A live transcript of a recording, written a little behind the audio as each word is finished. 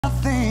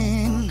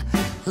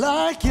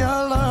like your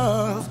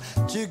love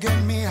to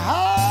get me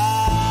high.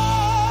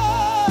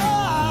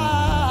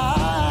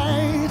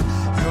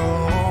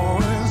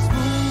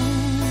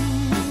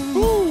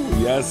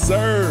 Yes,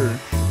 sir.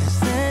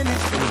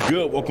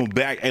 Good. Welcome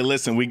back. Hey,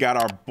 listen, we got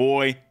our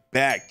boy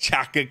back,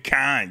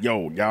 Cakra.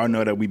 Yo, y'all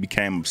know that we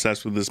became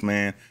obsessed with this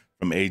man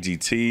from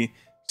AGT.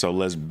 So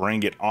let's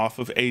bring it off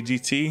of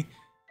AGT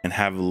and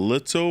have a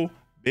little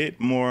bit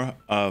more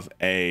of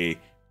a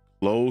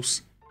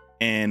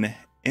close-in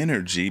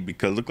energy,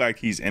 because it look like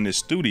he's in the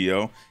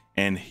studio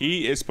and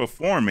he is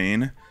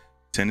performing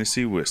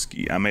Tennessee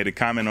Whiskey. I made a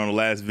comment on the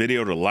last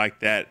video to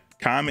like that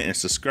comment and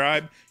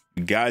subscribe.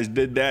 You guys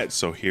did that,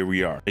 so here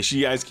we are. Make sure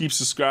you guys keep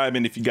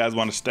subscribing if you guys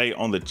want to stay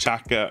on the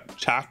Cakra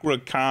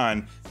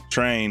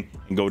train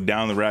and go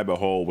down the rabbit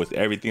hole with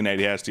everything that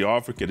he has to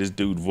offer, because this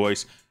dude's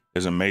voice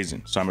is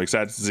amazing. So I'm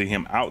excited to see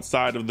him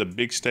outside of the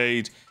big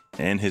stage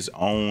and his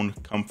own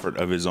comfort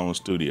of his own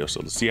studio.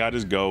 So let's see how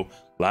this go.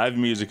 Live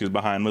music is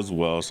behind him as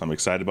well, so I'm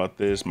excited about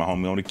this. My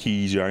homie on the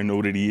keys, you already know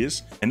what it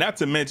is. And not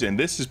to mention,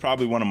 this is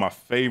probably one of my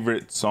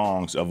favorite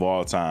songs of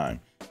all time.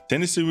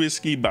 Tennessee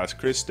Whiskey by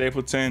Chris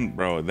Stapleton,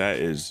 bro. That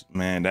is,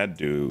 man, that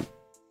dude.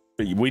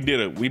 We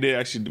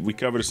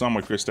covered a song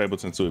with Chris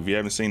Stapleton too. If you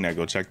haven't seen that,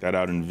 go check that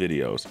out in the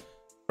videos,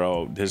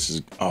 bro. This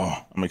is, oh,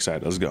 I'm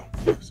excited. Let's go.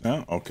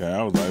 Sound? Okay,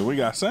 I was like, we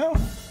got sound.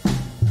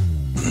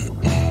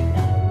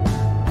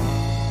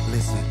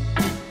 Listen,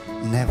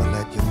 never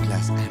let your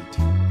glass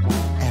empty,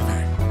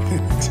 ever.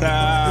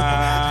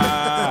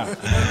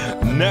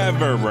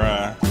 Never,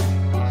 bruh.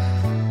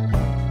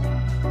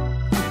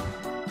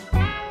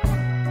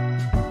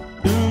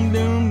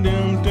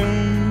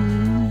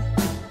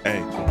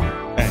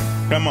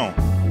 Come on,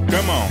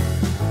 come on.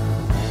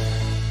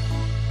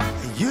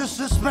 I used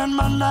to spend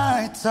my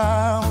nights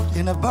out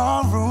in a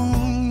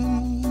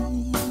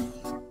barroom.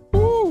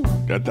 Woo,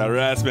 got that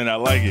rasping, I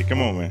like it.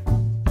 Come on, man.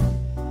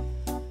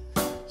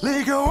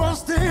 Liquor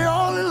was the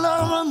only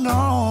love I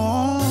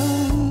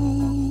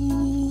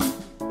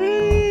know.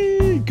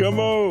 Hey, come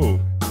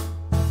on.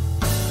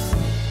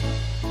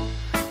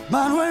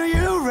 But when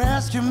you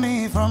rescue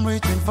me from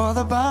reaching for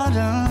the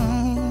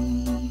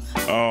bottom,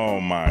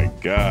 oh my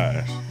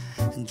gosh.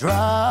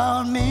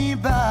 Drown me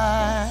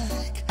back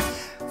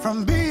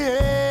from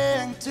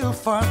being too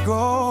far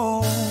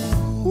gone.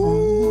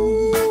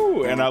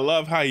 Ooh, and I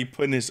love how he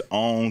putting his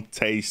own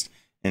taste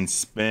and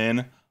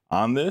spin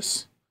on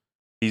this.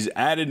 He's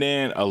added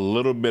in a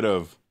little bit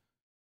of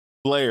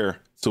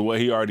flair to what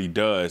he already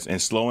does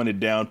and slowing it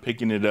down,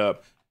 picking it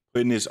up,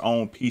 putting his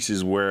own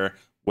pieces where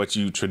what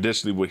you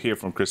traditionally would hear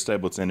from Chris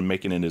Stapleton and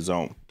making it his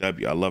own.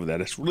 W, I love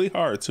that. It's really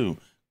hard too.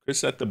 Chris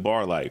set the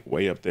bar like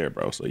way up there,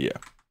 bro. So yeah.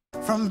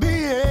 From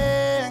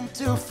being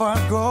too far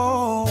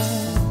gone.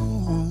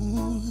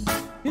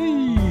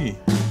 Hey.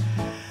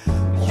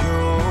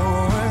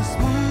 You're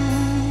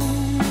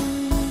smooth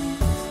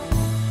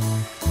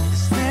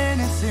as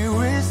Tennessee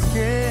whiskey.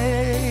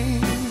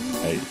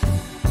 Hey.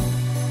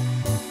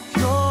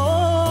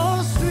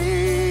 You're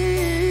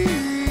sweet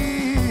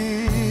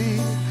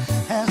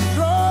as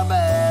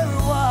strawberry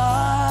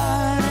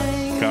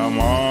wine. Come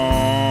on.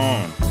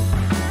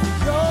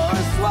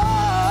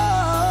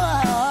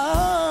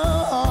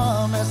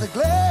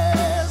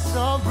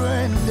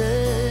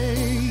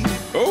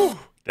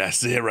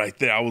 That's it right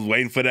there. I was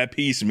waiting for that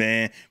piece,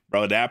 man.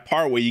 Bro, that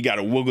part where you got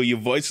to wiggle your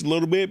voice a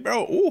little bit,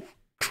 bro. Ooh,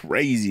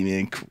 crazy,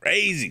 man.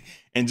 Crazy.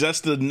 And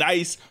just the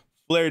nice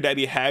flair that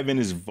he have in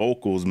his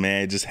vocals,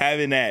 man. Just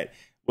having that,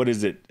 what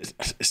is it?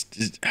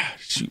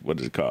 Shoot,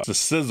 what is it called? It's a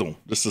sizzle.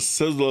 Just a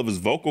sizzle of his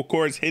vocal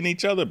cords hitting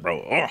each other,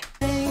 bro. Oh.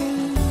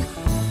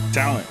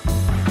 Talent.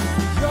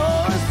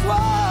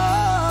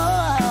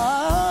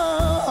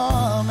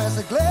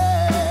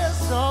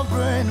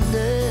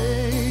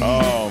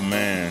 Oh,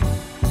 man.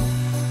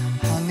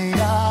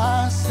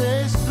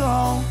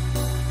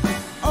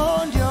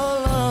 On your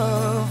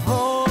love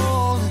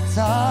all the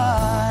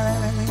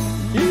time.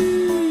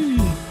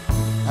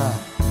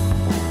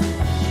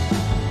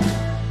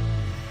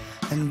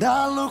 And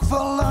I look for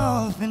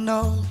love in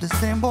all the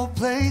same old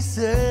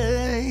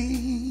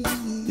places.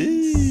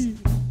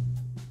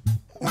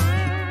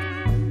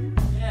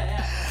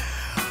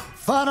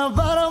 For the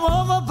bottom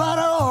of a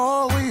bottle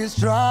always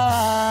dry.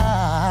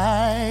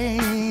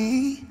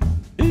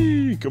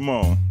 Come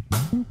on.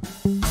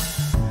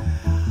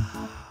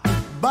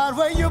 But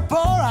when you pour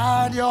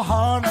out your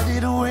heart, I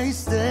didn't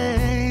waste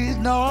it.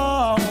 No,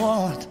 I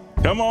won't.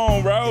 Come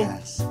on, bro.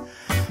 Yes.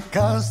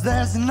 'Cause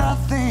there's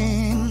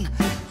nothing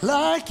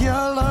like your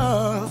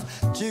love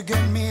to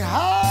get me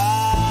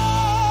high.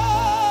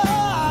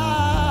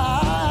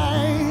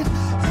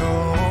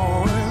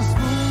 You're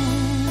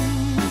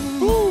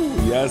smooth. Ooh,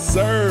 yes,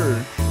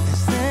 sir.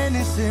 It's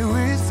Tennessee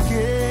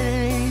whiskey.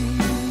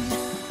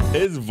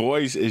 His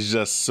voice is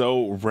just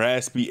so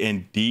raspy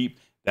and deep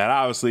that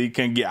obviously he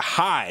can get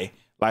high,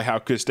 like how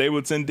Chris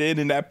Stapleton did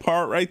in that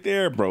part right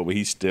there, bro. But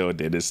he still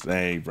did his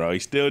thing, bro. He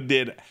still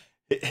did.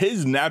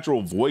 His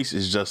natural voice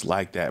is just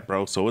like that,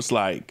 bro. So it's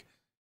like,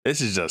 this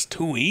is just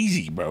too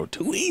easy, bro.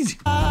 Too easy.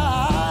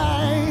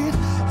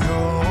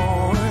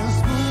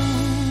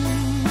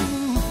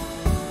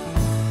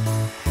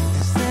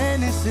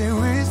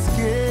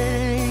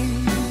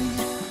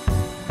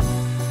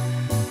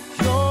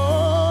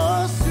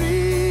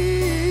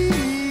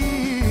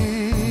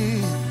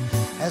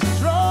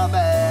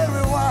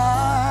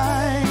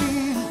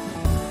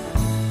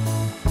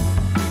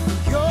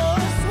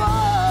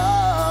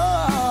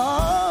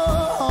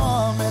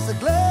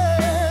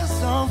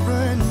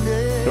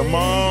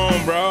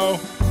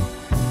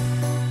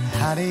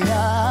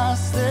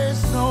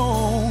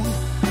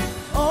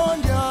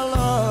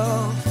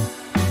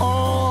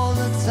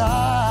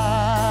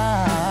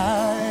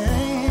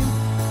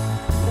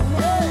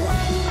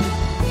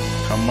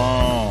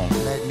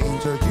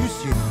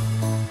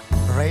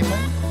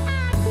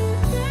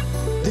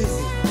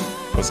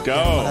 Let's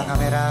go.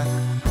 Kamera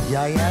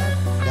Yaya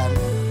dan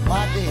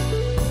Made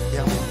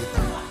yang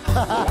begitu.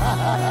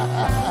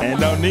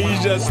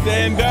 Indonesia,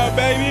 stand up,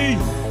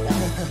 baby.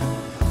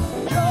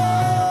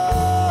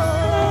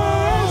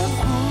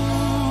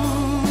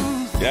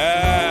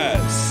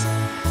 Yes.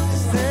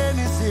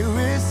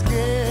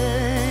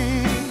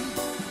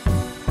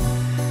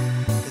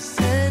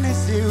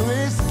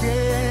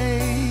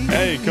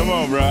 Hey, come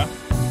on, bro.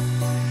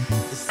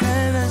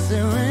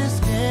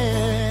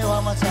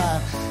 One more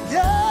time.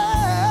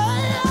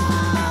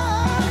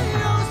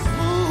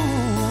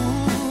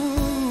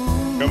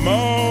 Come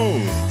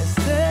on.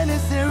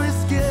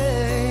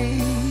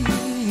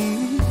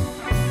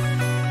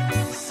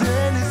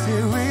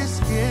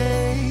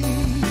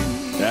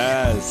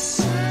 Yes.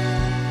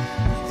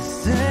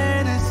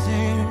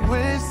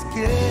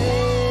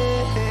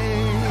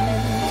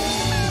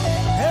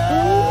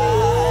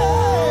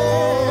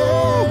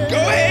 Go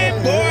ahead,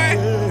 boy.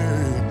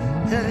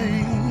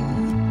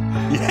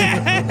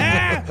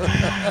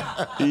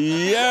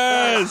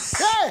 Yes.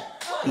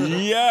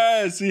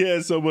 Yes, he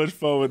had so much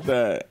fun with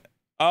that.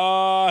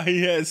 Oh,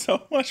 he had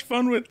so much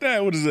fun with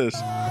that. What is this?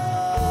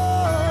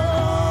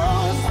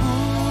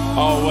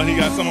 Oh, what, he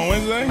got some on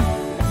Wednesday?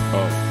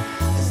 Oh.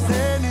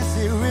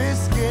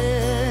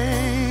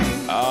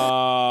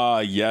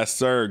 Yes,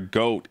 sir.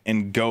 GOAT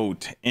and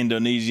GOAT.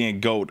 Indonesian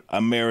GOAT.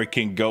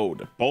 American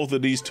GOAT. Both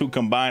of these two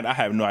combined, I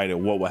have no idea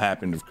what would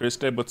happen if Chris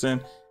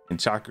Stapleton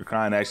and Cakra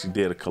actually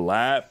did a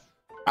collab.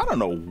 I don't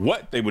know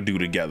what they would do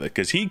together,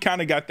 because he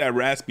kind of got that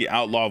raspy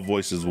outlaw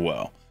voice as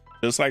well,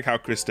 just like how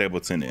Chris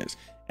Stapleton is.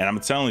 And I'm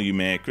telling you,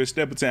 man, Chris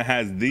Stapleton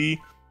has the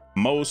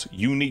most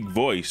unique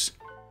voice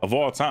of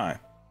all time,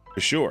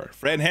 for sure.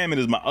 Fred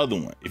Hammond is my other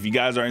one. If you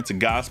guys are into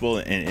gospel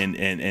and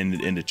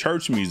the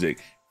church music,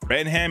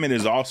 Fred Hammond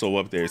is also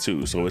up there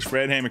too. So it's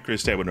Fred Hammond,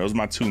 Chris Stapleton. Those are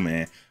my two,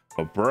 man.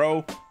 But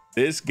bro,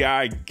 this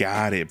guy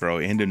got it, bro.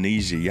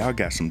 Indonesia, y'all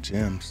got some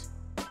gems.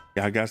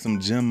 Y'all got some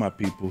gem, my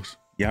peoples.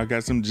 Y'all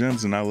got some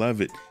gems, and I love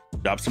it.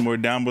 Drop some more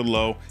down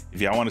below.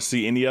 If y'all want to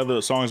see any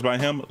other songs by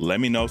him, let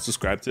me know.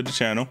 Subscribe to the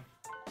channel.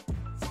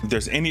 If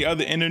there's any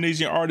other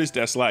Indonesian artists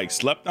that's like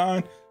slept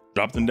on,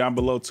 drop them down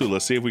below too.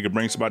 Let's see if we can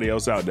bring somebody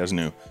else out that's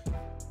new.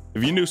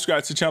 If you're new,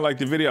 subscribe to the channel, like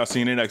the video. I'll see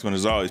you in the next one.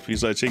 As always,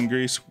 peace, love, chicken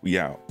grease. We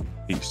out.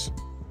 Peace.